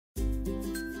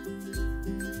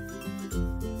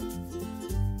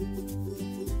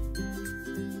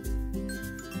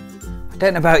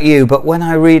Don't know about you, but when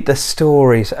I read the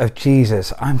stories of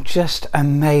Jesus, I'm just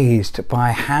amazed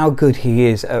by how good he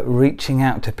is at reaching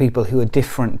out to people who are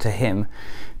different to him,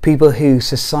 people who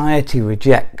society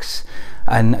rejects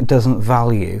and doesn't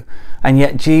value, and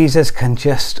yet Jesus can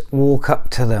just walk up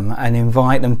to them and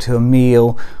invite them to a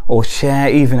meal or share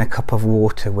even a cup of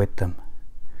water with them.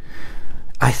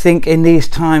 I think in these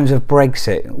times of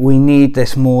Brexit, we need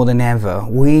this more than ever.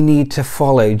 We need to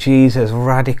follow Jesus'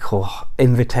 radical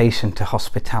invitation to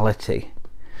hospitality.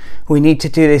 We need to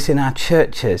do this in our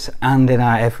churches and in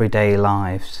our everyday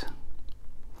lives.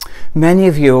 Many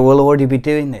of you will already be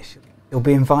doing this. You'll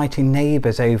be inviting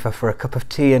neighbours over for a cup of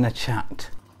tea and a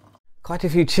chat. Quite a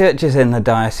few churches in the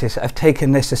diocese have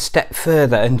taken this a step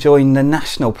further and joined the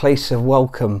National Place of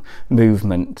Welcome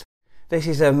movement. This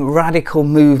is a radical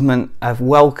movement of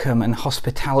welcome and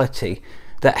hospitality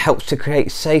that helps to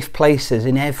create safe places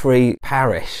in every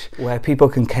parish where people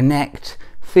can connect,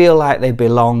 feel like they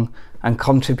belong and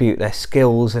contribute their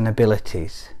skills and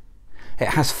abilities.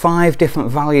 It has 5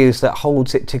 different values that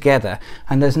holds it together,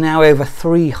 and there's now over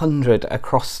 300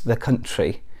 across the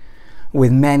country,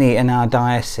 with many in our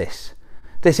diocese.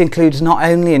 This includes not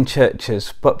only in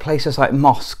churches but places like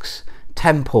mosques,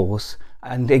 temples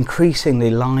and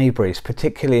increasingly libraries,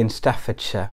 particularly in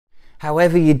Staffordshire.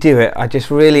 However you do it, I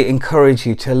just really encourage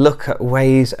you to look at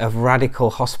ways of radical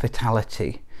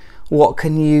hospitality. What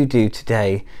can you do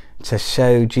today to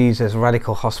show Jesus'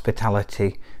 radical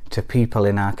hospitality to people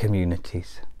in our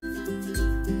communities?